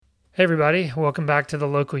Hey everybody, welcome back to the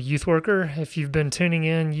Local Youth Worker. If you've been tuning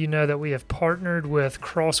in, you know that we have partnered with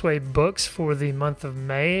Crossway Books for the month of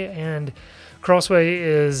May, and Crossway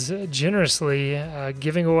is generously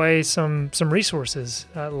giving away some resources.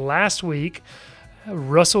 Last week,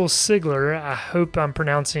 Russell Sigler, I hope I'm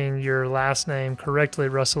pronouncing your last name correctly,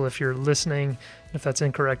 Russell. If you're listening, if that's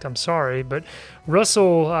incorrect, I'm sorry, but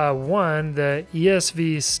Russell won the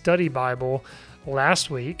ESV Study Bible last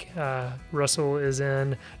week. Russell is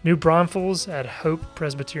in New Braunfels at Hope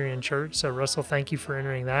Presbyterian Church. So Russell, thank you for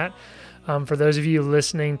entering that. For those of you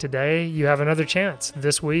listening today, you have another chance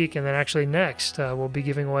this week, and then actually next, we'll be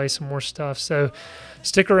giving away some more stuff. So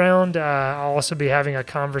stick around. I'll also be having a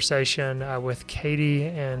conversation with Katie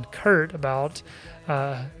and Kurt about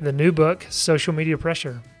the new book, Social Media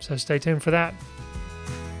Pressure. So stay tuned for that.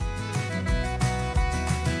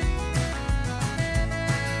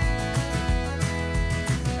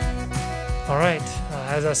 All right,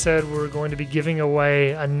 as I said, we're going to be giving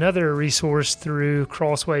away another resource through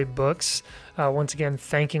Crossway Books. Once again,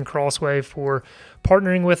 thanking Crossway for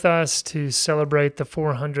partnering with us to celebrate the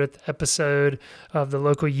 400th episode of the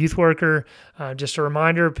Local Youth Worker. Just a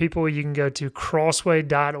reminder, people, you can go to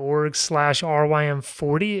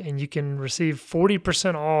crossway.org/RYM40 and you can receive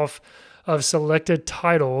 40% off of selected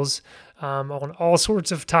titles on all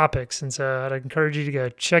sorts of topics. And so I'd encourage you to go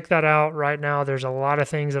check that out right now. There's a lot of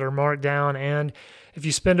things that are marked down. And if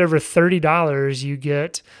you spend over $30, you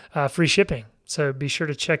get free shipping. So be sure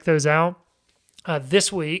to check those out.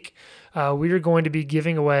 This week, we are going to be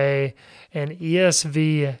giving away an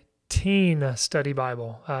ESV Teen Study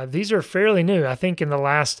Bible. These are fairly new. I think in the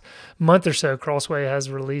last month or so, Crossway has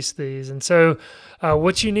released these. And so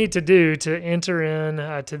what you need to do to enter in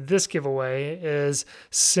to this giveaway is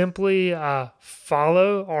simply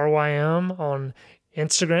follow RYM on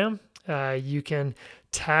Instagram. You can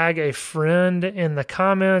tag a friend in the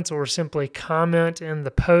comments or simply comment in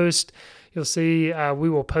the post. You'll see we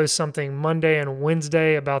will post something Monday and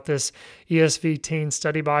Wednesday about this ESV Teen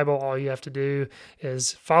Study Bible. All you have to do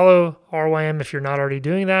is follow RYM if you're not already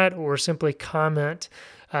doing that, or simply comment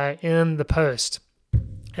in the post.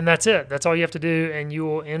 And that's it. That's all you have to do, and you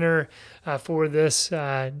will enter for this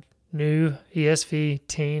new ESV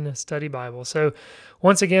Teen Study Bible. So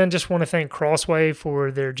once again, just want to thank Crossway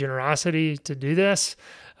for their generosity to do this.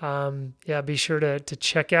 Be sure to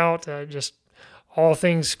check out just all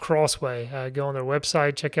things Crossway. Go on their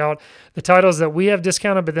website, check out the titles that we have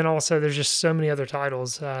discounted, but then also there's just so many other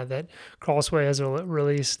titles that Crossway has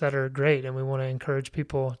released that are great, and we want to encourage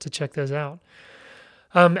people to check those out.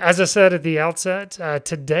 As I said at the outset,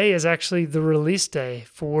 today is actually the release day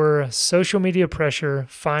for Social Media Pressure,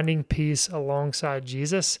 Finding Peace Alongside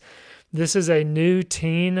Jesus. This is a new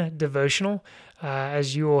teen devotional.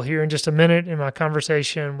 As you will hear in just a minute in my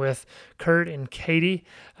conversation with Kurt and Katie,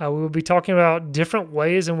 we will be talking about different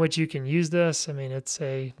ways in which you can use this. I mean, it's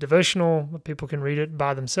a devotional. People can read it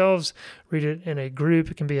by themselves, read it in a group.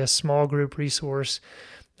 It can be a small group resource.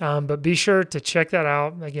 But be sure to check that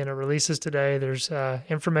out. Again, it releases today. There's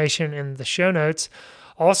information in the show notes.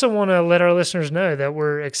 Also want to let our listeners know that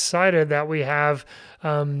we're excited that we have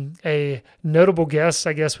a notable guest,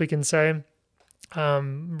 I guess we can say,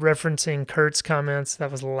 referencing Kurt's comments.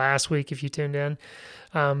 That was last week if you tuned in.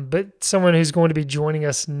 But someone who's going to be joining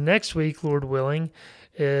us next week, Lord willing,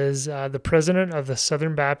 is the president of the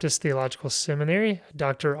Southern Baptist Theological Seminary,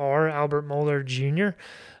 Dr. R. Albert Mohler Jr.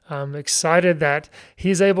 I'm excited that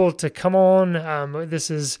he's able to come on.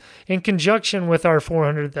 This is in conjunction with our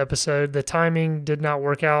 400th episode. The timing did not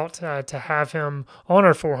work out to have him on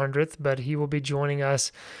our 400th, but he will be joining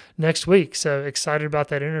us next week. So excited about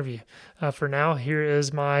that interview. For now, here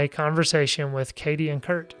is my conversation with Katie and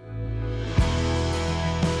Kurt.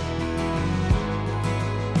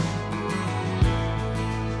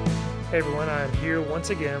 Hey everyone, I'm here once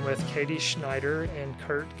again with Katie Schneider and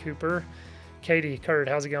Kurt Cooper. Katie, Kurt,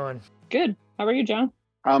 how's it going? Good. How are you, John?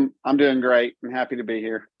 I'm doing great. I'm happy to be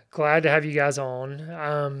here. Glad to have you guys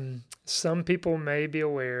on. Some people may be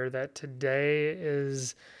aware that today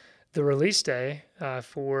is the release day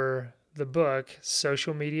for the book,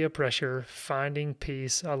 Social Media Pressure, Finding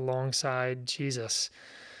Peace Alongside Jesus.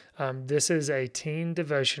 This is a teen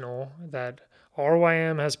devotional that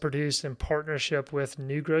RYM has produced in partnership with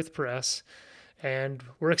New Growth Press. And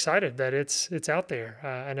we're excited that it's out there.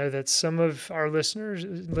 I know that some of our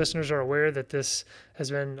listeners are aware that this has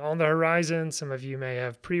been on the horizon. Some of you may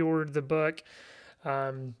have pre-ordered the book.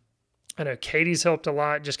 I know Katie's helped a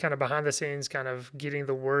lot, just kind of behind the scenes, kind of getting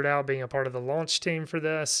the word out, being a part of the launch team for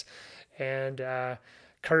this. And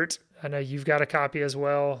Kurt, I know you've got a copy as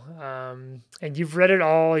well, and you've read it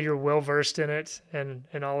all. You're well versed in it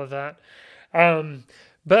and all of that.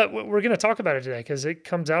 But we're going to talk about it today because it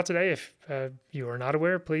comes out today. If you are not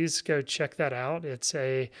aware, please go check that out. It's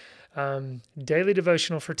a daily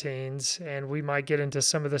devotional for teens, and we might get into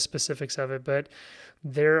some of the specifics of it, but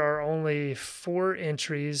there are only 4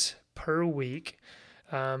 entries per week,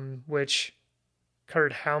 which,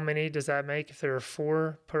 Kurt, how many does that make if there are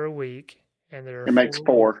 4 per week and there are It makes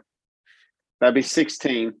 4? That'd be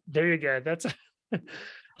 16. There you go. That's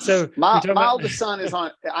so my oldest son is on.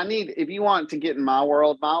 If you want to get in my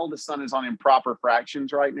world, my oldest son is on improper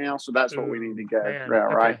fractions right now, so that's what we need to go. Man, yeah,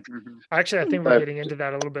 right. Okay. Actually, I think we're getting into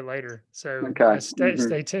that a little bit later. So okay.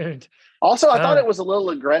 Stay tuned. Also, I thought it was a little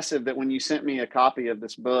aggressive that when you sent me a copy of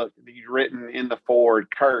this book that you'd written in the forward,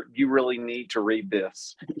 Kurt, you really need to read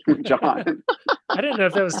this, John. I didn't know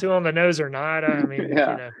if that was too on the nose or not. I mean,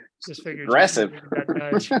 just figured aggressive.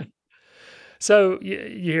 So you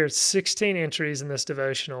hear 16 entries in this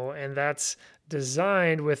devotional, and that's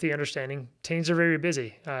designed with the understanding teens are very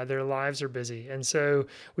busy. Their lives are busy. And so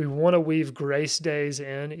we want to weave grace days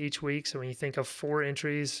in each week. So when you think of 4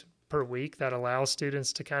 entries per week, that allows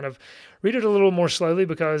students to kind of read it a little more slowly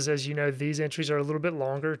because, as you know, these entries are a little bit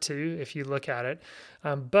longer too, if you look at it.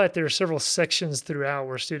 But there are several sections throughout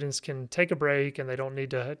where students can take a break and they don't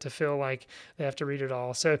need to feel like they have to read it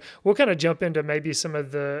all. So we'll kind of jump into maybe some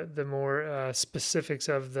of the more specifics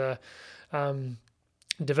of the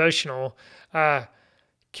devotional.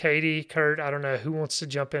 Katie, Kurt, I don't know who wants to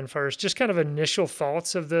jump in first. Just kind of initial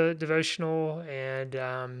thoughts of the devotional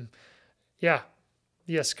and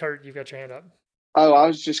Yes, Kurt, you've got your hand up. Oh, I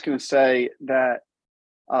was just going to say that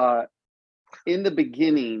in the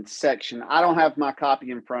beginning section, I don't have my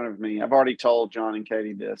copy in front of me. I've already told John and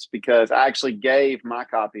Katie this because I actually gave my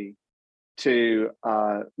copy to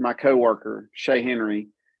my coworker, Shay Henry,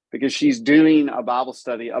 because she's doing a Bible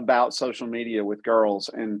study about social media with girls.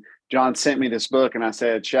 And John sent me this book and I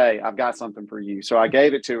said, Shay, I've got something for you. So I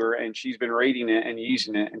gave it to her and she's been reading it and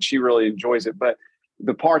using it and she really enjoys it. But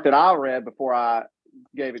the part that I read before I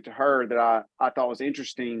gave it to her that I thought was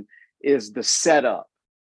interesting is the setup,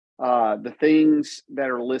 the things that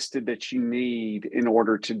are listed that you need in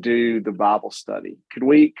order to do the Bible study. Could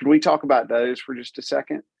we talk about those for just a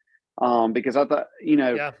second? Because I thought,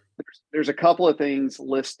 there's a couple of things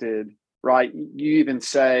listed, right? You even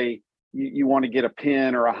say you want to get a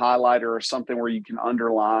pen or a highlighter or something where you can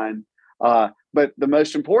underline. But the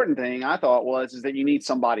most important thing I thought is that you need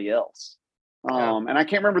somebody else. And I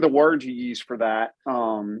can't remember the words you used for that.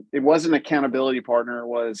 It wasn't accountability partner. It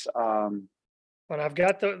was. Well, I've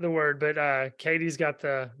got the word, but Katie's got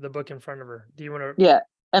the book in front of her. Do you want to? Yeah,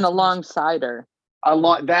 and alongside her.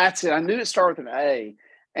 That's it. I knew it started with an A,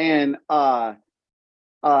 and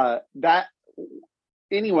that.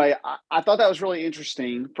 Anyway, I thought that was really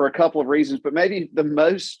interesting for a couple of reasons, but maybe the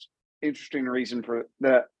most interesting reason for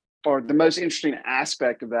that, or the most interesting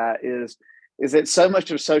aspect of that is that so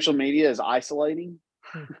much of social media is isolating,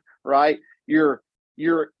 right? You're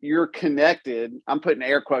connected. I'm putting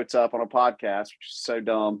air quotes up on a podcast, which is so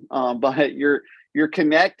dumb. But you're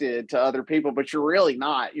connected to other people, but you're really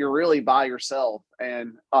not. You're really by yourself.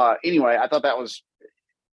 And anyway, I thought that was.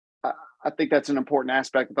 I think that's an important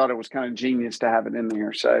aspect. I thought it was kind of genius to have it in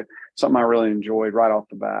there. So something I really enjoyed right off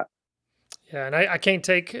the bat. Yeah, and I can't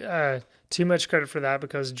take too much credit for that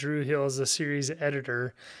because Drew Hill is the series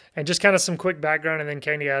editor. And just kind of some quick background, and then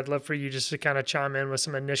Katie, I'd love for you just to kind of chime in with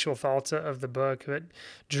some initial thoughts of the book. But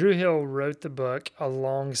Drew Hill wrote the book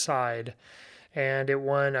alongside, and it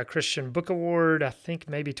won a Christian Book Award, I think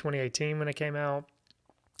maybe 2018 when it came out.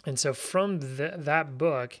 And so from that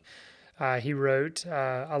book, he wrote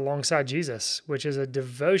Alongside Jesus, which is a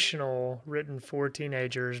devotional written for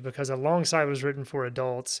teenagers because Alongside was written for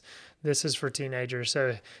adults. This is for teenagers.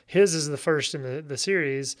 So his is the first in the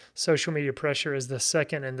series. Social Media Pressure is the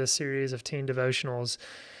second in this series of teen devotionals.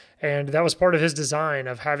 And that was part of his design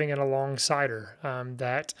of having an alongside-er,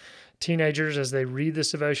 that teenagers, as they read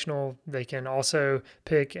this devotional, they can also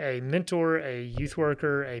pick a mentor, a youth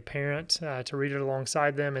worker, a parent to read it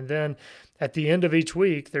alongside them. And then at the end of each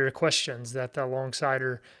week, there are questions that the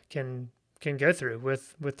alongside-er can go through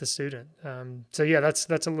with the student. So yeah, that's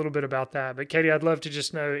a little bit about that. But Katie, I'd love to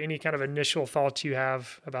just know any kind of initial thoughts you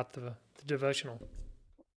have about the devotional.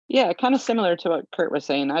 Yeah, kind of similar to what Kurt was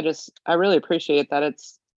saying. I really appreciate that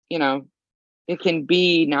it's, it can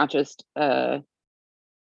be not just, certainly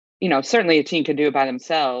a teen could do it by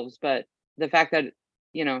themselves, but the fact that,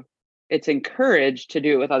 it's encouraged to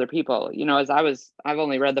do it with other people, as I've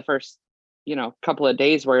only read the first, couple of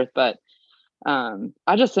days worth, but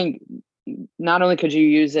I just think not only could you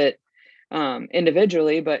use it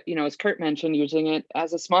individually, but, as Kurt mentioned, using it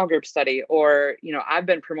as a small group study, or, I've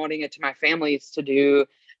been promoting it to my families to do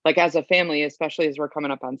like as a family, especially as we're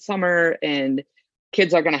coming up on summer and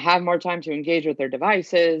kids are going to have more time to engage with their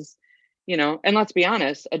devices, and let's be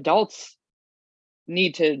honest, adults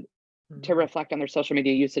need to reflect on their social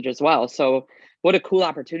media usage as well. So what a cool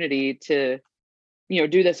opportunity to,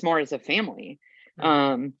 do this more as a family.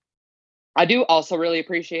 I do also really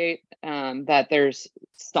appreciate that there's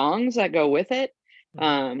songs that go with it.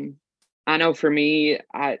 I know for me,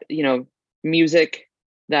 music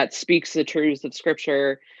that speaks the truths of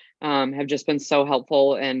scripture have just been so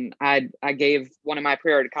helpful. And I gave one of my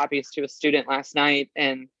pre-ordered copies to a student last night,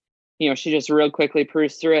 and she just real quickly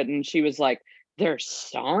perused through it, and she was like, "There's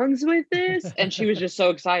songs with this," and she was just so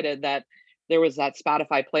excited that there was that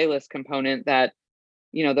Spotify playlist component that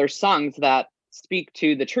there's songs that speak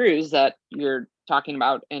to the truths that you're talking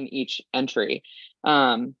about in each entry.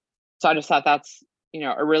 So I just thought that's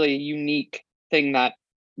a really unique thing that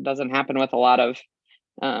doesn't happen with a lot of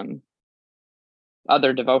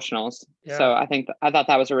other devotionals. Yeah. So I thought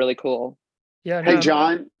that was a really cool. Yeah. Hey,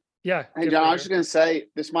 John. Yeah. Hey, John, I was just going to say,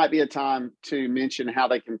 this might be a time to mention how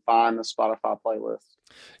they can find the Spotify playlist.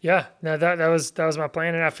 Yeah, no, that was my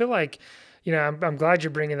plan, and I feel like, I'm glad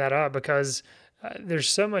you're bringing that up, because there's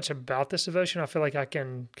so much about this devotion I feel like I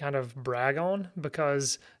can kind of brag on,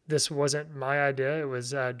 because this wasn't my idea. It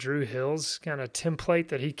was Drew Hill's kind of template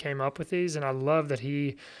that he came up with these, and I love that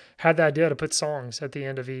he had the idea to put songs at the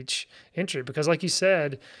end of each entry, because like you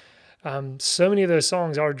said, so many of those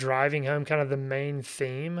songs are driving home kind of the main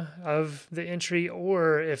theme of the entry,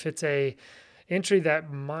 or if it's a entry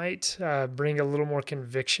that might bring a little more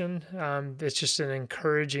conviction. It's just an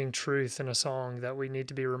encouraging truth in a song that we need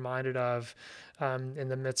to be reminded of in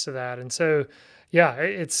the midst of that. And so, yeah,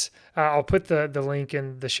 it's I'll put the link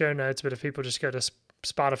in the show notes, but if people just go to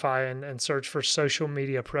Spotify and search for Social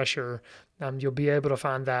Media Pressure, you'll be able to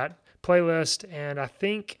find that playlist. And I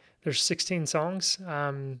think there's 16 songs.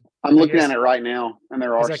 I'm looking at it right now, and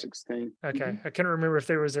there are 16. Okay. Mm-hmm. I couldn't remember if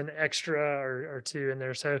there was an extra or two in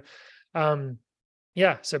there. So,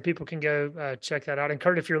 yeah, so people can go check that out. And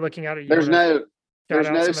Kurt, if you're looking at it, there's no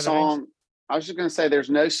song. I was just going to say, there's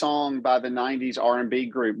no song by the '90s R&B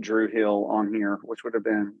group Drew Hill on here, which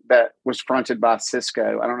that was fronted by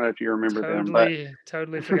Cisco. I don't know if you remember them, but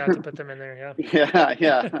totally forgot to put them in there. Yeah.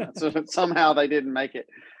 Yeah. So somehow they didn't make it.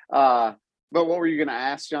 But what were you going to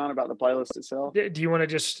ask, John, about the playlist itself? Do you want to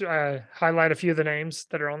just highlight a few of the names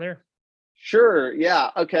that are on there? Sure. Yeah.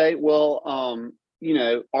 Okay. Well,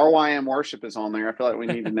 RYM Worship is on there. I feel like we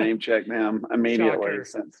need to name check them immediately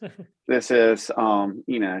since this is,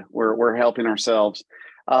 we're helping ourselves.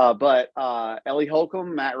 But Ellie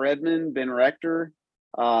Holcomb, Matt Redman, Ben Rector,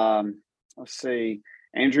 let's see,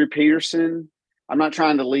 Andrew Peterson. I'm not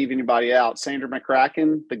trying to leave anybody out. Sandra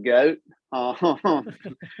McCracken, the GOAT, and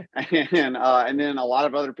then a lot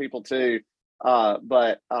of other people too.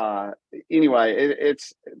 But anyway,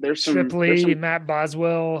 there's some Tripley, Matt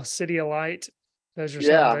Boswell, City of Light. Those are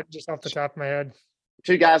some that just off the top of my head.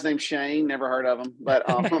 Two guys named Shane, never heard of them, but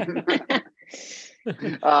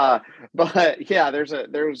but yeah, it's a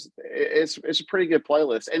pretty good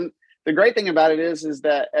playlist. And the great thing about it is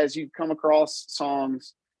that as you come across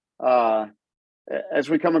songs, as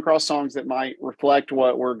we come across songs that might reflect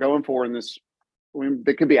what we're going for in this,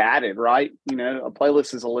 that could be added, right? A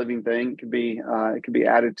playlist is a living thing. It could be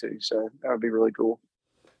added to. So that would be really cool.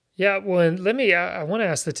 Yeah, well, and I want to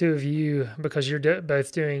ask the two of you, because you're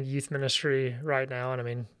both doing youth ministry right now. And I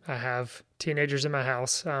mean, I have teenagers in my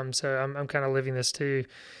house, so I'm kind of living this too.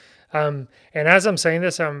 And as I'm saying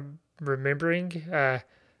this, I'm remembering,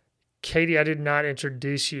 Katie, I did not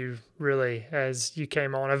introduce you really as you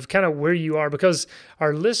came on, of kind of where you are, because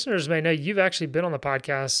our listeners may know you've actually been on the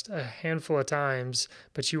podcast a handful of times,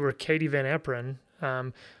 but you were Katie Van Eperen.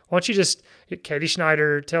 Why don't you just, Katie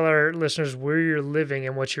Schneider, tell our listeners where you're living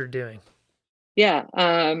and what you're doing? Yeah,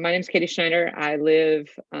 my name's Katie Schneider. I live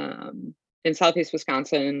in Southeast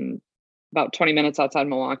Wisconsin, about 20 minutes outside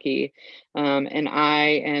Milwaukee, and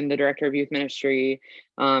I am the director of youth ministry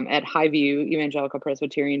at Highview Evangelical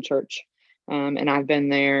Presbyterian Church, and I've been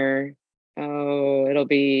there, it'll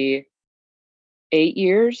be 7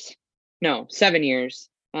 years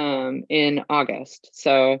in August.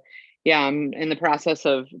 So yeah, I'm in the process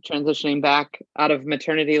of transitioning back out of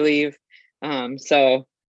maternity leave. So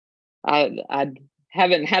I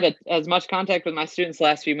haven't had as much contact with my students the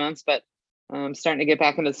last few months, but I'm starting to get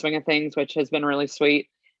back into the swing of things, which has been really sweet.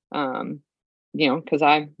 Because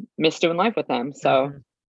I miss doing life with them. So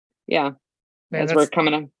yeah, man, as we're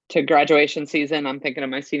coming up to graduation season, I'm thinking of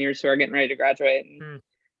my seniors who are getting ready to graduate, and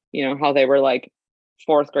how they were like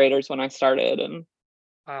fourth graders when I started, and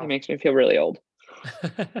it makes me feel really old.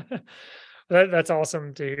 That's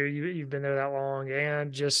awesome to hear. You've been there that long,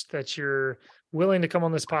 and just that you're willing to come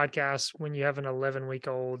on this podcast when you have an 11-week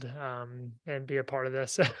old, and be a part of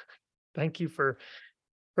this. Thank you for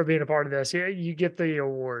being a part of this. Yeah, you get the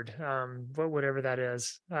award, whatever that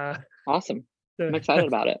is. Awesome. I'm The, excited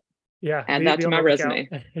about it. yeah, Add be that be to on my the lookout.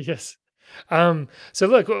 resume. Yes. So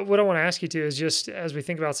look, what I want to ask you too is just as we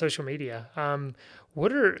think about social media,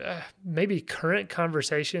 what are maybe current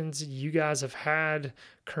conversations you guys have had,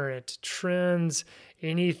 current trends,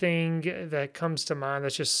 anything that comes to mind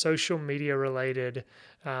that's just social media related,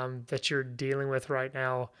 that you're dealing with right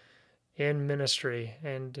now in ministry?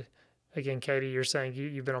 And again, Katie, you're saying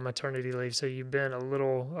you've been on maternity leave, so you've been a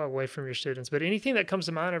little away from your students, but anything that comes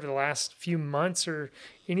to mind over the last few months or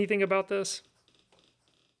anything about this?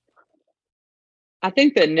 I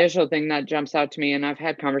think the initial thing that jumps out to me, and I've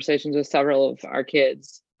had conversations with several of our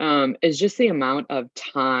kids, is just the amount of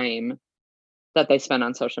time that they spend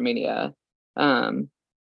on social media. Um,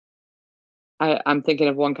 I'm thinking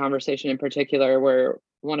of one conversation in particular where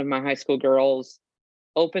one of my high school girls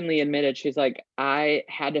openly admitted, she's like, I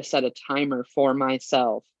had to set a timer for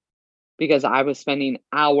myself because I was spending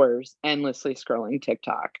hours endlessly scrolling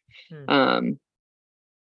TikTok. Hmm. Um,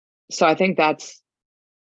 so I think that's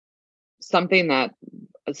something that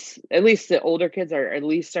at least the older kids are at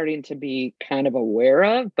least starting to be kind of aware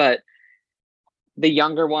of, but the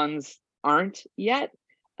younger ones aren't yet.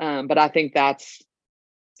 But I think that's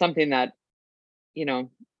something that, you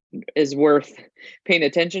know, is worth paying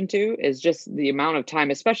attention to, is just the amount of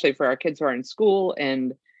time, especially for our kids who are in school,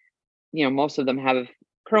 and most of them have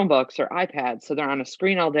Chromebooks or iPads, so they're on a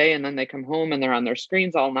screen all day and then they come home and they're on their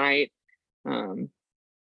screens all night. um,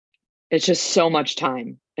 it's just so much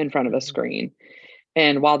time in front of a Mhm. screen,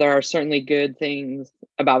 and while there are certainly good things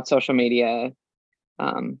about social media,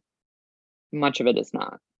 um, much of it is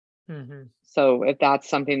not. Mhm. So if that's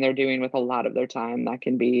something they're doing with a lot of their time, that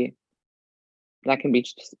can be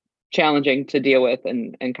challenging to deal with,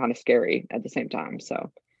 and kind of scary at the same time.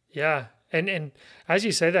 So Yeah. And as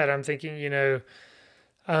you say that, I'm thinking,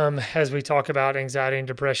 as we talk about anxiety and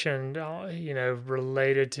depression,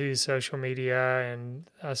 related to social media and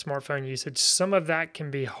smartphone usage, some of that can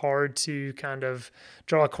be hard to kind of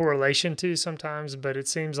draw a correlation to sometimes, but it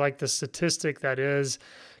seems like the statistic that is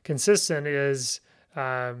consistent is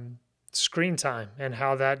um, screen time and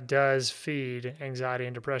how that does feed anxiety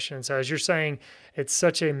and depression. So as you're saying, it's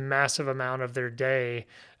such a massive amount of their day,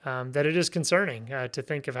 that it is concerning to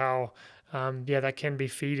think of how that can be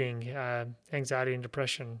feeding anxiety and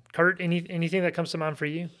depression. Kurt, anything that comes to mind for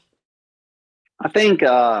you? I think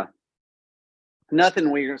nothing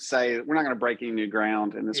we're going to say. We're not going to break any new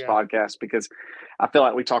ground in this Yeah, podcast because I feel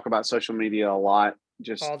like we talk about social media a lot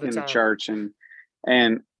just all the in the time. church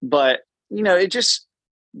and but it just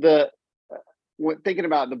the thinking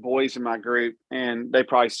about the boys in my group, and they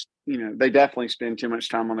probably they definitely spend too much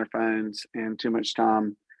time on their phones and too much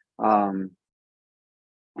time um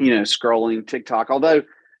scrolling TikTok. Although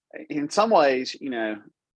in some ways, we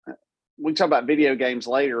can talk about video games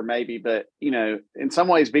later, maybe, but in some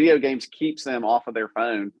ways, video games keeps them off of their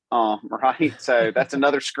phone, right? So that's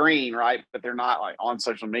another screen, right? But they're not like on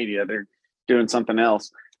social media; they're doing something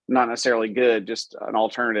else, not necessarily good, just an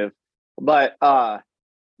alternative. But I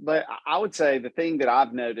would say the thing that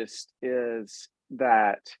I've noticed is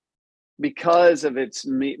that because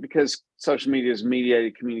social media is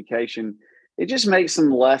mediated communication, it just makes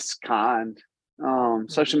them less kind.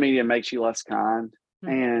 Social Mhm. media makes you less kind,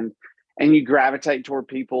 Hmm. and you gravitate toward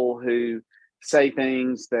people who say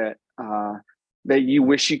things that you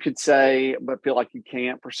wish you could say but feel like you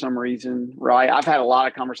can't for some reason, right? I've had a lot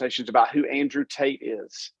of conversations about who Andrew Tate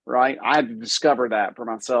is, right? I had to discover that for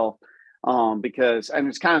myself, because, and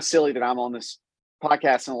it's kind of silly that I'm on this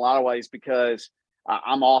podcast in a lot of ways because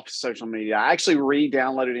I'm off social media. I actually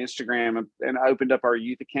re-downloaded Instagram and opened up our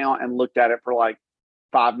youth account and looked at it for like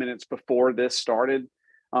 5 minutes before this started.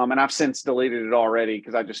 And I've since deleted it already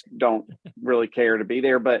because I just don't really care to be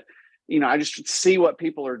there. But, I just see what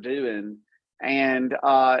people are doing. And,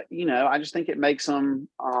 I just think it makes them,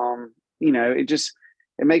 it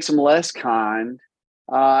makes them less kind.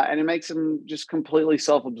 And it makes them just completely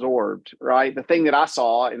self-absorbed, right? The thing that I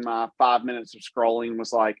saw in my 5 minutes of scrolling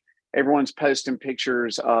was like everyone's posting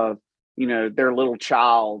pictures of, their little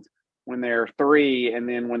child when they're 3 and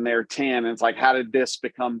then when they're 10. And it's like, how did this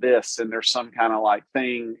become this? And there's some kind of like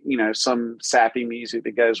thing, some sappy music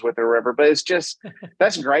that goes with it or whatever. But it's just,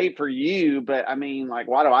 that's great for you. But I mean, like,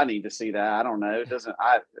 why do I need to see that? I don't know. It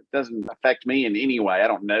doesn't affect me in any way. I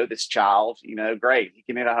don't know this child, great. He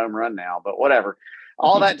can hit a home run now, but whatever.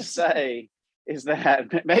 All that to say is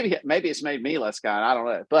that maybe it's made me less kind. I don't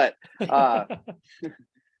know.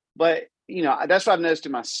 But that's what I've noticed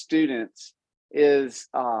in my students is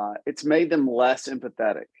it's made them less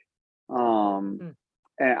empathetic. Mm.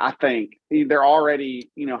 And I think they're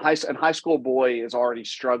already, high school boy is already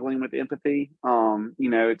struggling with empathy.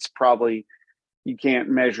 It's probably, you can't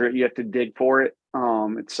measure it. You have to dig for it.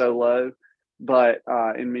 It's so low, but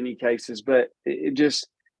in many cases, but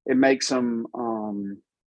it makes them,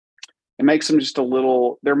 just a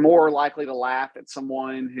little, they're more likely to laugh at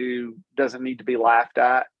someone who doesn't need to be laughed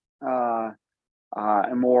at, and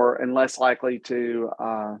less likely to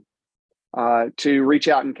reach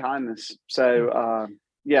out in kindness. So,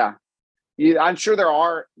 yeah. I'm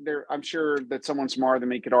sure I'm sure that someone smarter than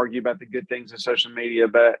me could argue about the good things of social media,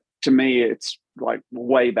 but to me, it's like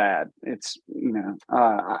way bad. It's,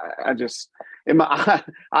 I just,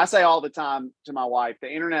 I say all the time to my wife,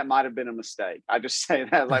 the internet might have been a mistake. I just say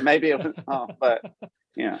that, like, maybe it was, but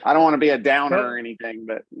I don't want to be a downer or anything,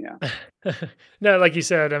 but yeah. No, like you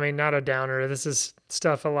said, I mean, not a downer. This is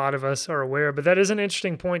stuff a lot of us are aware, but that is an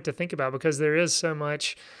interesting point to think about because there is so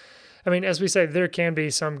much. I mean, as we say, there can be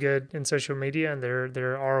some good in social media, and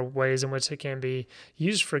there are ways in which it can be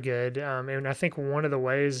used for good. And I think one of the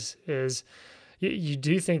ways is you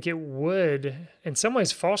do think it would, in some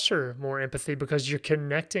ways, foster more empathy because you're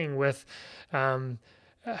connecting with,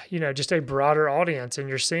 just a broader audience, and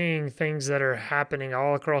you're seeing things that are happening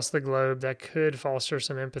all across the globe that could foster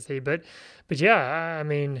some empathy. But yeah, I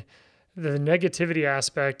mean, the negativity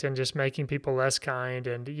aspect and just making people less kind.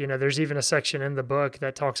 And, there's even a section in the book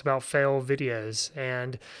that talks about fail videos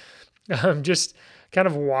and just kind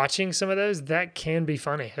of watching some of those that can be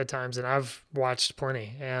funny at times. And I've watched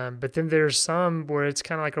plenty. But then there's some where it's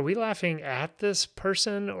kind of like, are we laughing at this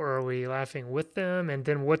person or are we laughing with them? And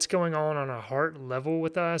then what's going on a heart level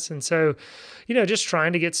with us? And so, just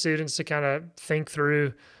trying to get students to kind of think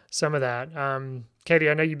through some of that. Katie,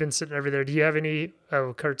 I know you've been sitting over there. Do you have any?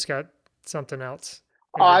 Oh, Kurt's got something else.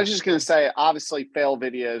 Oh, I was just going to say, obviously, fail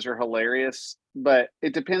videos are hilarious, but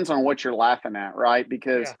it depends on what you're laughing at, right?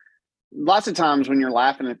 Because lots of times when you're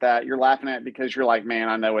laughing at that, you're laughing at it because you're like, man,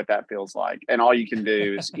 I know what that feels like. And all you can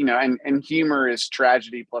do is, and humor is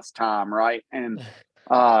tragedy plus time, right? And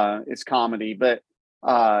it's comedy. But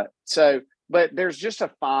but there's just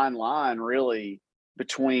a fine line really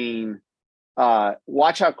between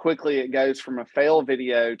watch how quickly it goes from a fail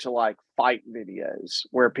video to like fight videos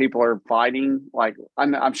where people are fighting. Like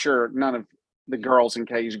I'm sure none of the girls in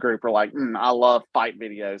Katie's group are like, I love fight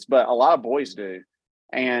videos, but a lot of boys do.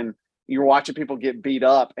 And you're watching people get beat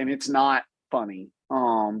up and it's not funny.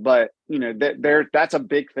 But that's a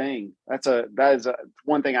big thing. That is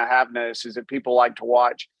one thing I have noticed is that people like to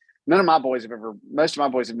watch. Most of my boys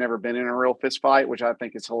have never been in a real fist fight, which I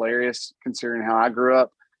think is hilarious considering how I grew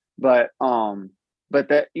up. But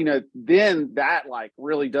that, then that like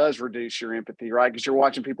really does reduce your empathy, right? Because you're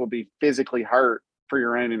watching people be physically hurt for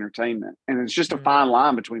your own entertainment. And it's just a fine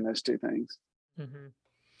line between those two things. Mm-hmm.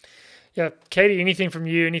 Yeah. Katie, anything from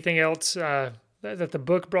you, anything else that the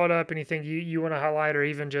book brought up, anything you want to highlight, or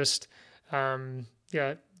even just,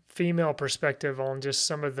 female perspective on just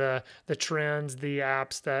some of the trends, the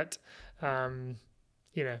apps that,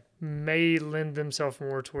 may lend themselves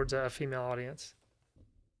more towards a female audience?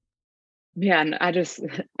 Yeah, and I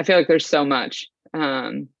feel like there's so much.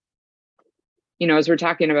 As we're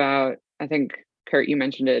talking about, I think Kurt, you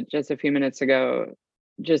mentioned it just a few minutes ago.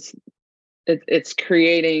 Just it's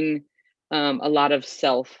creating a lot of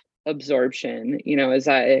self-absorption.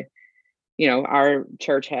 Our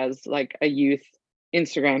church has like a youth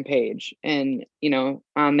Instagram page, and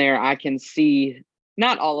on there I can see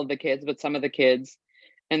not all of the kids, but some of the kids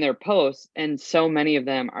and their posts, and so many of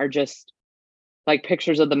them are just like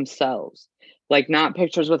pictures of themselves, like not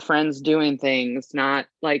pictures with friends doing things, not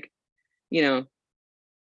like, them,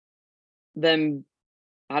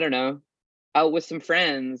 I don't know, out with some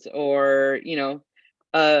friends, or,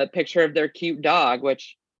 a picture of their cute dog,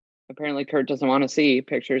 which apparently Kurt doesn't want to see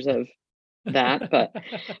pictures of that, but,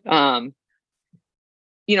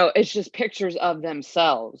 it's just pictures of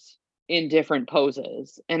themselves in different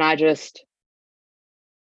poses. And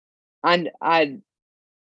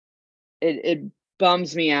it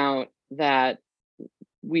bums me out that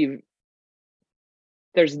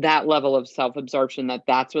there's that level of self-absorption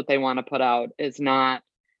that's what they want to put out is not,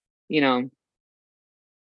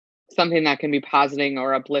 something that can be positing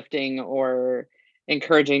or uplifting or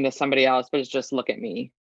encouraging to somebody else, but it's just look at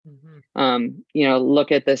me. Mm-hmm.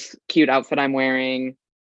 Look at this cute outfit I'm wearing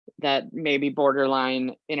that may be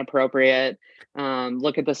borderline inappropriate.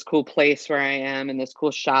 Look at this cool place where I am and this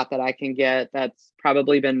cool shot that I can get that's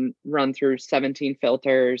probably been run through 17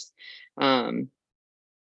 filters. And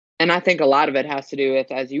And I think a lot of it has to do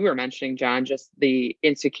with, as you were mentioning, John, just the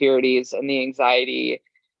insecurities and the anxiety,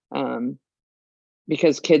 um,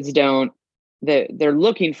 because kids don't, they're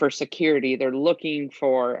looking for security, they're looking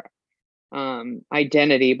for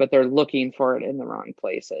identity, but they're looking for it in the wrong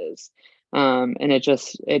places. And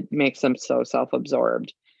it makes them so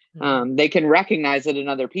self-absorbed. They can recognize it in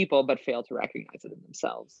other people, but fail to recognize it in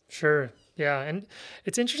themselves. Sure. Yeah. And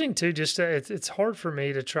it's interesting too, just it's hard for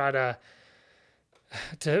me to try to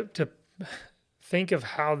think of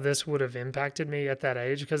how this would have impacted me at that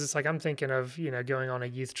age, because it's like I'm thinking of, going on a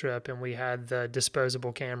youth trip and we had the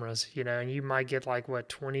disposable cameras, and you might get like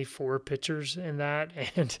 24 pictures in that,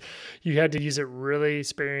 and you had to use it really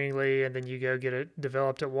sparingly, and then you go get it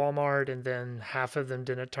developed at Walmart, and then half of them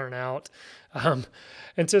didn't turn out.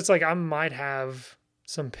 And so it's like I might have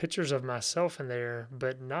some pictures of myself in there,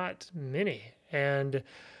 but not many. And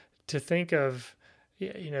to think of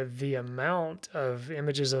the amount of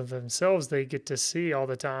images of themselves they get to see all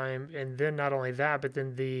the time. And then not only that, but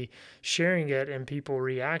then the sharing it and people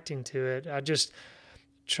reacting to it. I just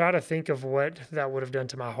try to think of what that would have done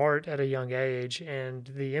to my heart at a young age, and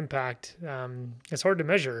the impact. It's hard to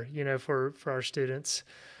measure, for our students.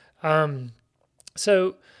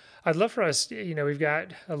 So I'd love for us, we've got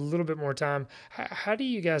a little bit more time. How do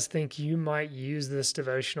you guys think you might use this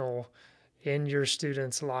devotional in your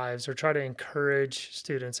students' lives, or try to encourage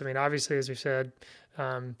students? I mean, obviously, as we said,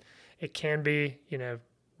 it can be,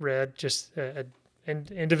 read just an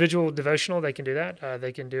individual devotional. They can do that.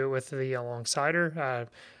 They can do it with the alongside-er.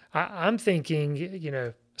 I'm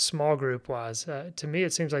thinking, small group wise. To me,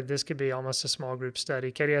 it seems like this could be almost a small group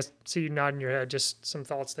study. Katie, I see you nodding your head. Just some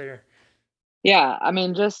thoughts there. Yeah, I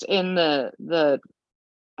mean, just in I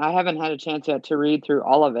haven't had a chance yet to read through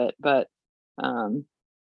all of it, but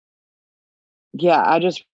yeah, I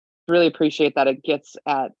just really appreciate that it gets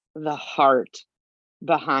at the heart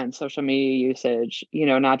behind social media usage.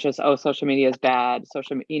 Not just, oh, social media is bad,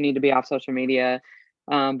 you need to be off social media,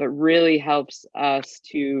 but really helps us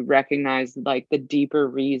to recognize like the deeper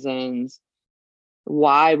reasons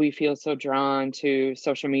why we feel so drawn to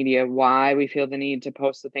social media, why we feel the need to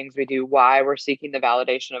post the things we do, why we're seeking the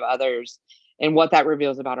validation of others, and what that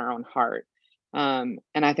reveals about our own heart. And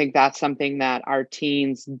I think that's something that our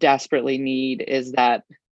teens desperately need, is that,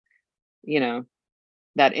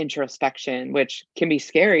 that introspection, which can be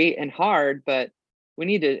scary and hard, but we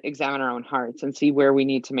need to examine our own hearts and see where we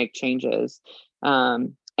need to make changes.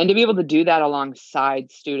 And to be able to do that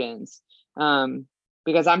alongside students,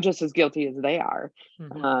 because I'm just as guilty as they are,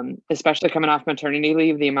 especially coming off maternity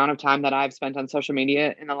leave. The amount of time that I've spent on social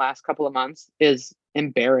media in the last couple of months is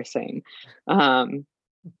embarrassing. And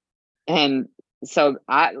so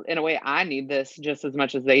in a way, I need this just as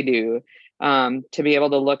much as they do, to be able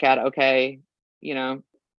to look at, okay,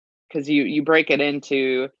 because you break it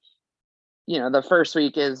into, the first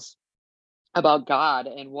week is about God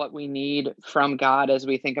and what we need from God as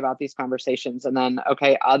we think about these conversations. And then,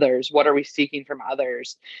 okay, others, what are we seeking from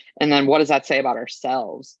others? And then what does that say about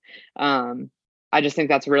ourselves? I just think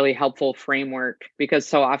that's a really helpful framework, because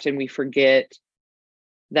so often we forget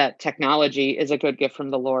that technology is a good gift from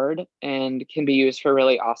the Lord and can be used for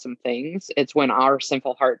really awesome things. It's when our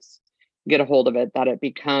sinful hearts get a hold of it that it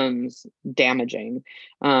becomes damaging.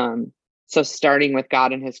 So starting with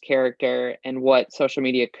God and his character and what social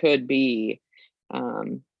media could be,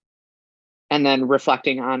 and then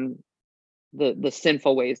reflecting on the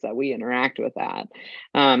sinful ways that we interact with that.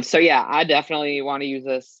 So yeah, I definitely want to use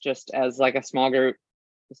this just as like a small group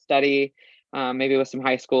study, maybe with some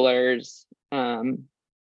high schoolers.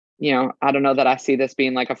 I don't know that I see this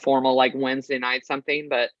being like a formal like Wednesday night something,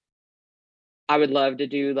 but I would love to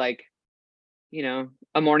do like,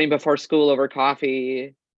 a morning before school over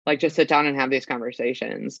coffee, like just sit down and have these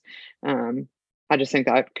conversations. I just think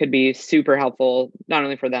that could be super helpful, not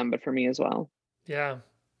only for them, but for me as well. Yeah,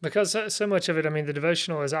 because so much of it, I mean, the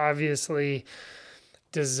devotional is obviously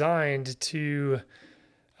designed to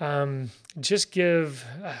just give,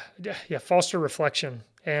 foster reflection.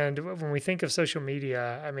 And when we think of social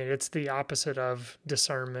media, I mean, it's the opposite of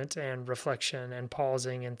discernment and reflection and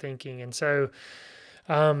pausing and thinking. And so,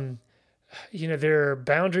 there are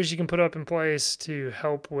boundaries you can put up in place to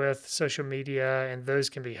help with social media, and those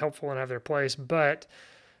can be helpful and have their place. But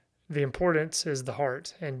the importance is the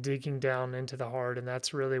heart and digging down into the heart. And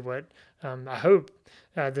that's really what I hope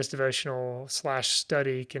this devotional /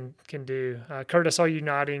 study can do. Kurt, I saw you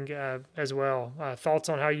nodding as well. Thoughts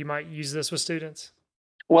on how you might use this with students?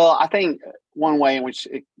 Well, I think one way in which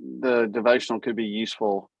the devotional could be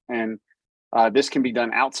useful, and this can be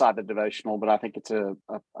done outside the devotional, but I think it's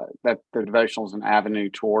that the devotional is an avenue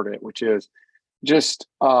toward it, which is just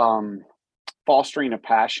fostering a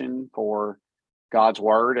passion for God's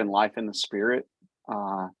word and life in the spirit.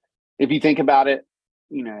 If you think about it,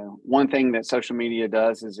 one thing that social media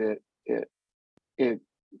does is it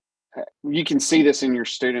you can see this in your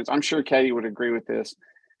students. I'm sure Katie would agree with this,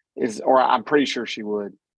 or I'm pretty sure she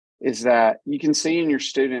would, is that you can see in your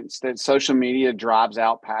students that social media drives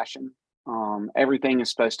out passion. Everything is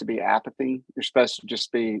supposed to be apathy. You're supposed to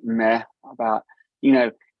just be meh about,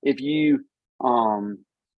 if you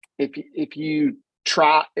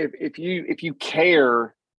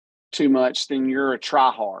care too much, then you're a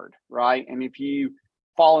tryhard, right? And if you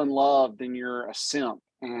fall in love, then you're a simp.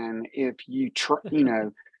 And if you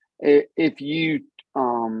if you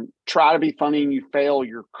try to be funny and you fail,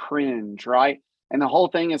 you're cringe, right? And the whole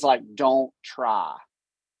thing is like, don't try,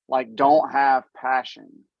 like, don't have passion,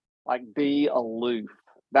 like, be aloof.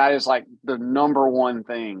 That is like the number one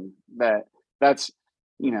thing that's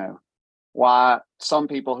why some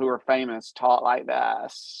people who are famous talk like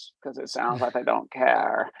this, because it sounds like they don't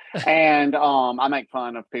care. And I make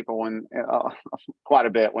fun of people when quite a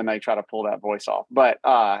bit when they try to pull that voice off, but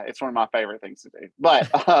it's one of my favorite things to do. But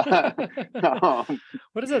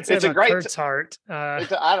what does that say about Kurt's heart?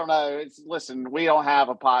 I don't know. Listen, we don't have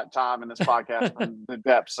a time in this podcast from the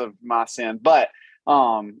depths of my sin, but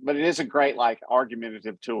it is a great, like,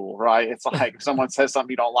 argumentative tool, right? It's like if someone says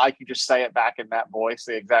something you don't like, you just say it back in that voice,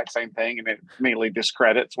 the exact same thing, and it immediately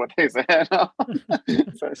discredits what they said.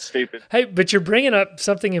 So stupid. Hey, but you're bringing up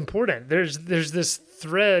something important. There's this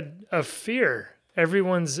thread of fear.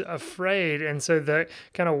 Everyone's afraid, and so the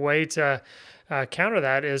kind of way to counter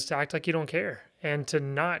that is to act like you don't care and to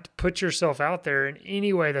not put yourself out there in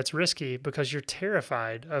any way that's risky, because you're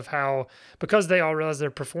terrified of because they all realize they're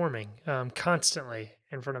performing constantly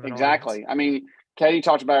in front of an Exactly. audience. I mean, Katie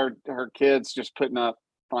talked about her kids just putting up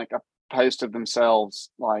like a post of themselves,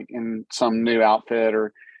 like in some new outfit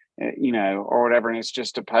or whatever, and it's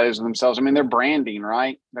just a pose of themselves. I mean, they're branding,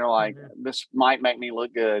 right? They're like, this might make me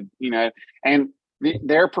look good, and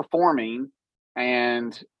they're performing,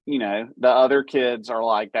 and the other kids are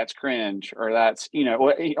like, that's cringe, or that's,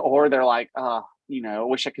 or they're like, I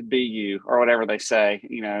wish I could be you, or whatever they say,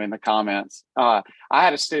 in the comments. I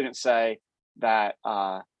had a student say that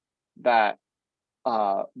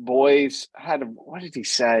boys had what did he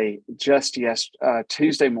say? Just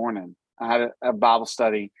Tuesday morning, I had a Bible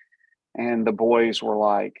study, and the boys were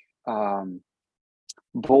like,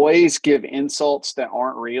 boys give insults that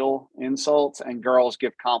aren't real insults, and girls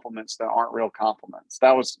give compliments that aren't real compliments.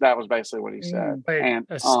 That was basically what he said. Wait, and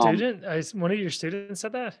a student, one of your students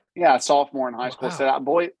said that? Yeah, a sophomore in high school said,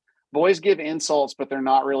 boys give insults, but they're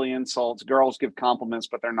not really insults. Girls give compliments,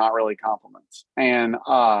 but they're not really compliments. And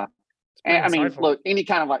I mean, look, any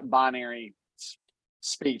kind of like binary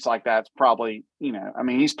speech like that's probably,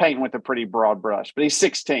 he's painting with a pretty broad brush, but he's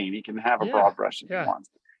 16. He can have a broad brush if he wants.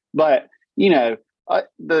 But,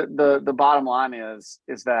 the bottom line is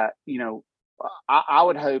that, I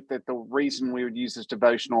would hope that the reason we would use this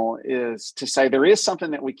devotional is to say there is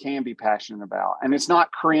something that we can be passionate about, and it's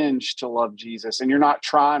not cringe to love Jesus, and you're not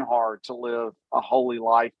trying hard to live a holy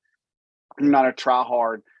life. You're not a try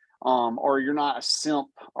hard, or you're not a simp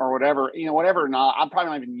or whatever, whatever. Not, I'm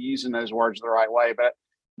probably not even using those words the right way, but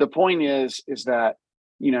the point is that,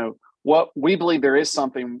 what we believe, there is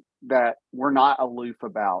something that we're not aloof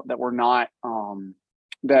about, that we're not,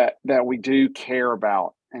 that we do care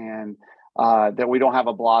about, and that we don't have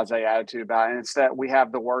a blasé attitude about it. And it's that we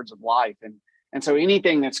have the words of life. And so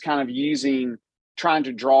anything that's kind of trying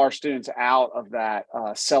to draw our students out of that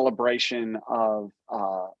celebration of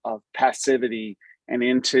passivity and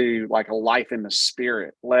into like a life in the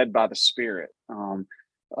Spirit, led by the Spirit,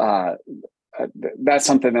 that's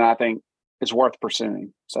something that I think is worth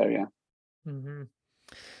pursuing. So, yeah. Mm-hmm.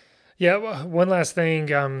 Yeah. Well, one last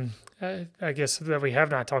thing, I guess that we have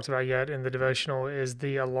not talked about yet in the devotional is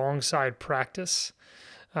the alongside practice.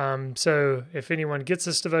 So if anyone gets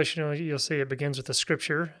this devotional, you'll see it begins with a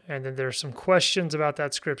scripture, and then there's some questions about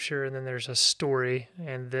that scripture, and then there's a story,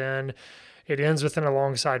 and then it ends with an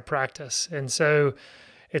alongside practice. And so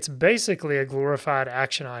it's basically a glorified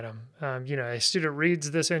action item. A student reads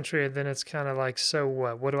this entry, and then it's kind of like, so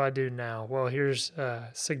what? What do I do now? Well, here's a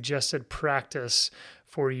suggested practice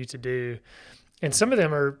for you to do. And some of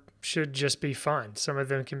them should just be fun. Some of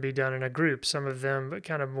them can be done in a group. Some of them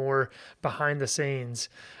kind of more behind the scenes.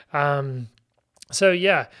 So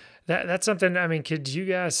yeah, that's something. I mean, could you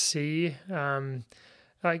guys see?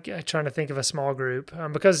 Like trying to think of a small group,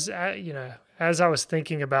 because as I was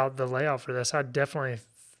thinking about the layout for this, I definitely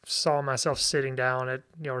saw myself sitting down at,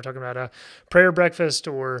 we're talking about a prayer breakfast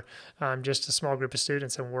or just a small group of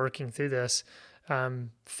students and working through this,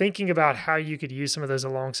 thinking about how you could use some of those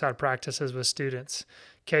alongside practices with students.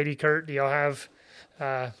 Katie, Kurt, do y'all have,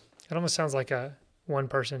 it almost sounds like a one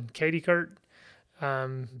person, Katie, Kurt.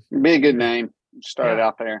 Be a good name. Start it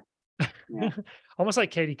out there. Yeah. Almost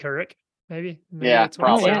like Katie Couric, maybe. Yeah, that's what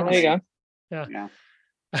probably. Yeah, there you go.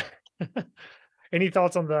 Yeah. Any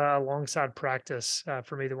thoughts on the alongside practice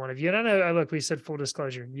from either one of you? And I know, look, we said full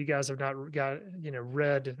disclosure, you guys have not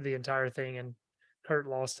read the entire thing, and Kurt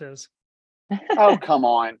lost his. Oh, come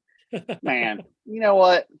on, man. You know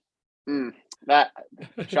what? That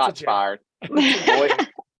shots fired. Boy,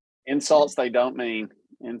 insults they don't mean.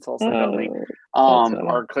 Insults they don't mean.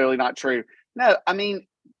 Are clearly not true. No, I mean,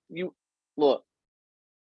 you look.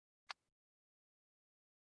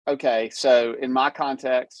 Okay, so in my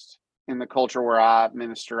context, in the culture where I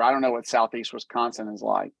minister, I don't know what Southeast Wisconsin is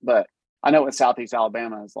like, but I know what Southeast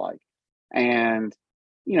Alabama is like. And,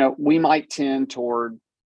 we might tend toward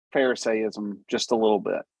Pharisaism just a little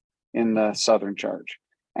bit in the Southern church.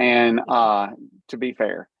 And to be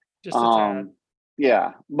fair, just a tad.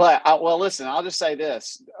 Yeah, but listen, I'll just say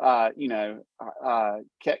this,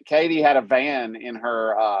 Katie had a Van in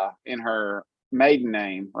her maiden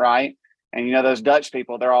name, right? And those Dutch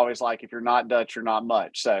people, they're always like, if you're not Dutch, you're not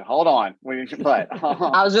much. So hold on. But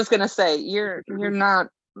I was just gonna say, you're not.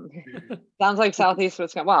 Sounds like Southeast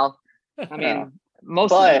Wisconsin. Well, I mean,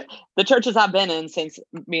 most of the churches I've been in since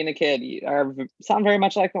being a kid sound very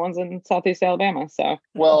much like the ones in Southeast Alabama. So,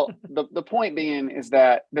 well, the point being is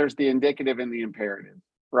that there's the indicative and the imperative,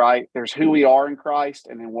 right? There's who we are in Christ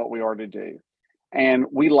and then what we are to do, and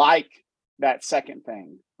we like that second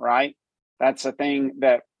thing, right? That's a thing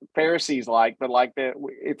that Pharisees like, but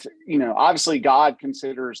it's, obviously God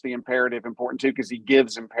considers the imperative important too, because he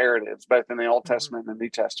gives imperatives both in the Old Testament and the New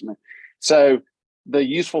Testament. So the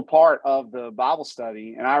useful part of the Bible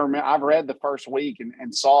study, and I remember I've read the first week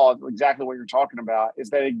and saw exactly what you're talking about, is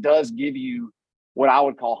that it does give you what I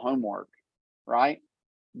would call homework, right?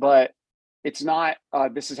 But it's not,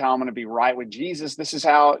 this is how I'm going to be right with Jesus. This is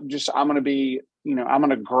how I'm going to be, I'm going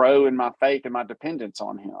to grow in my faith and my dependence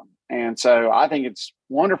on him. And so I think it's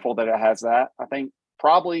wonderful that it has that. I think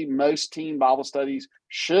probably most teen Bible studies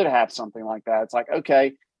should have something like that. It's like,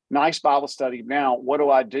 okay, nice Bible study. Now, what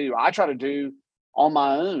do? I try to do on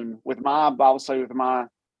my own with my Bible study with my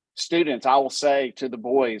students. I will say to the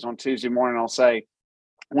boys on Tuesday morning, I'll say,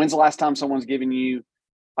 when's the last time someone's given you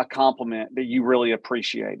a compliment that you really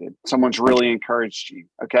appreciated? Someone's really encouraged you.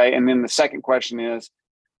 Okay. And then the second question is,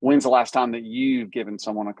 when's the last time that you've given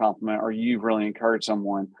someone a compliment or you've really encouraged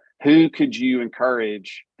someone? Who could you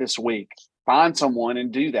encourage this week? Find someone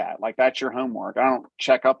and do that. Like, that's your homework. I don't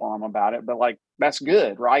check up on them about it, but that's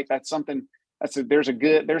good, right? That's something there's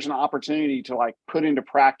an opportunity to put into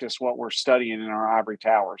practice what we're studying in our ivory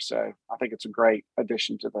tower. So I think it's a great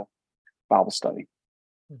addition to the Bible study.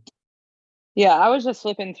 Yeah, I was just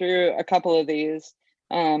flipping through a couple of these,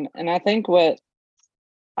 and I think what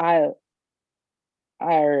are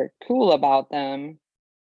cool about them,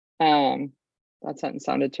 that sentence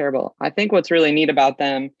sounded terrible. I think what's really neat about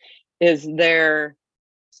them is they're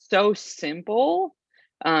so simple,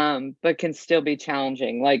 but can still be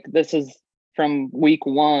challenging. Like, this is from week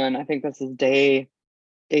 1. I think this is day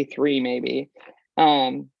 3, maybe.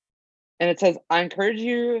 And it says, I encourage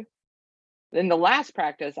you, in the last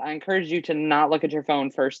practice, I encourage you to not look at your phone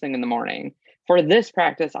first thing in the morning. For this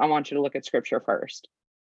practice, I want you to look at scripture first.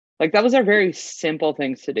 Those are very simple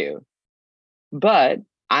things to do. But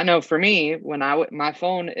I know for me, my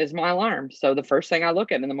phone is my alarm. So the first thing I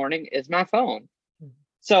look at in the morning is my phone.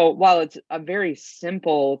 So while it's a very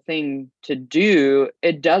simple thing to do,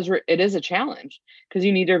 it is a challenge, because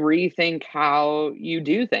you need to rethink how you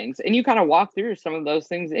do things. And you kind of walk through some of those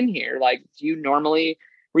things in here. Like, do you normally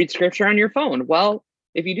read scripture on your phone? Well,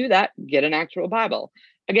 if you do that, get an actual Bible.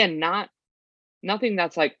 Again, nothing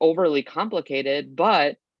that's overly complicated,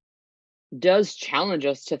 but does challenge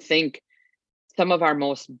us to think some of our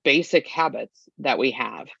most basic habits that we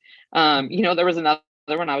have. There was another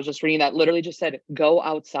one I was just reading that literally just said, go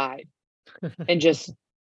outside and just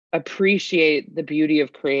appreciate the beauty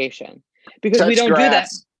of creation, because Touch we don't grass. do that.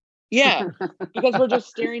 Yeah. Because we're just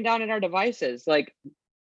staring down at our devices.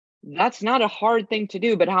 That's not a hard thing to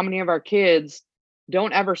do, but how many of our kids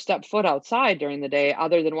don't ever step foot outside during the day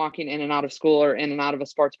other than walking in and out of school or in and out of a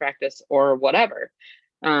sports practice or whatever?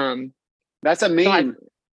 That's a meme.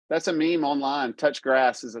 That's a meme online. Touch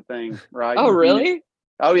grass is a thing, right? Oh, really?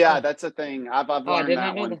 Oh yeah, that's a thing. I've learned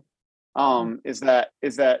that one. Is that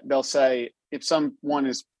they'll say if someone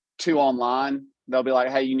is too online, they'll be like,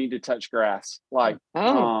 hey, you need to touch grass. Like,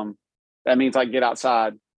 Oh, that means like get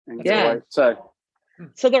outside and get Yeah. away.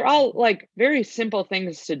 So they're all like very simple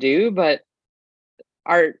things to do, but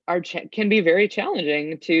can be very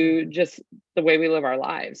challenging to just the way we live our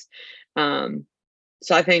lives.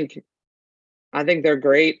 So I think they're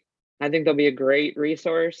great. I think they'll be a great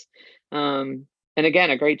resource. And again,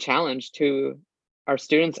 a great challenge to our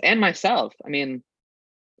students and myself. I mean,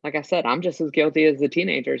 like I said, I'm just as guilty as the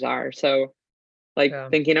teenagers are. So like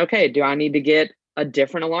thinking, okay, do I need to get a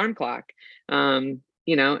different alarm clock?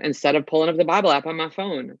 Instead of pulling up the Bible app on my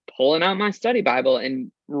phone, pulling out my study Bible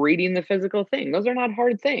and reading the physical thing. Those are not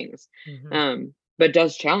hard things. But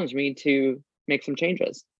does challenge me to make some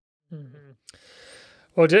changes.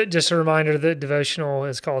 Well, just a reminder that devotional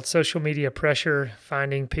is called Social Media Pressure,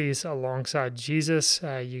 Finding Peace Alongside Jesus.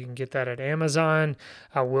 You can get that at Amazon.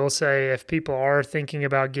 I will say if people are thinking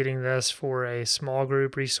about getting this for a small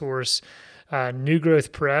group resource, New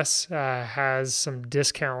Growth Press has some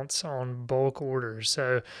discounts on bulk orders.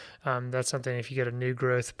 So that's something if you go to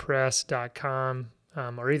newgrowthpress.com,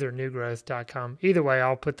 or either newgrowth.com. Either way,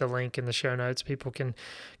 I'll put the link in the show notes. People can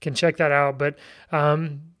check that out. But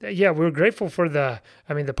we're grateful for the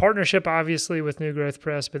partnership, obviously, with New Growth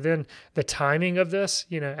Press, but then the timing of this,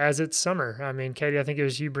 as it's summer. I mean, Katie, I think it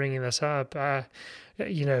was you bringing this up.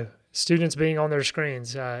 Students being on their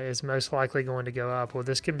screens is most likely going to go up. Well,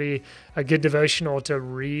 this can be a good devotional to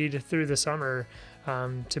read through the summer,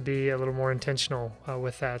 to be a little more intentional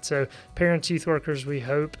with that. So parents, youth workers, we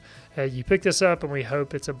hope you pick this up, and we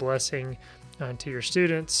hope it's a blessing to your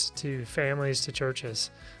students, to families, to churches.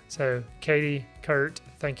 So Katie, Kurt,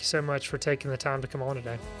 thank you so much for taking the time to come on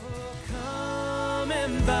today. Come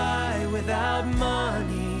and buy without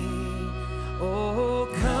money. Oh,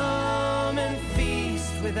 come and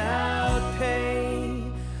feast without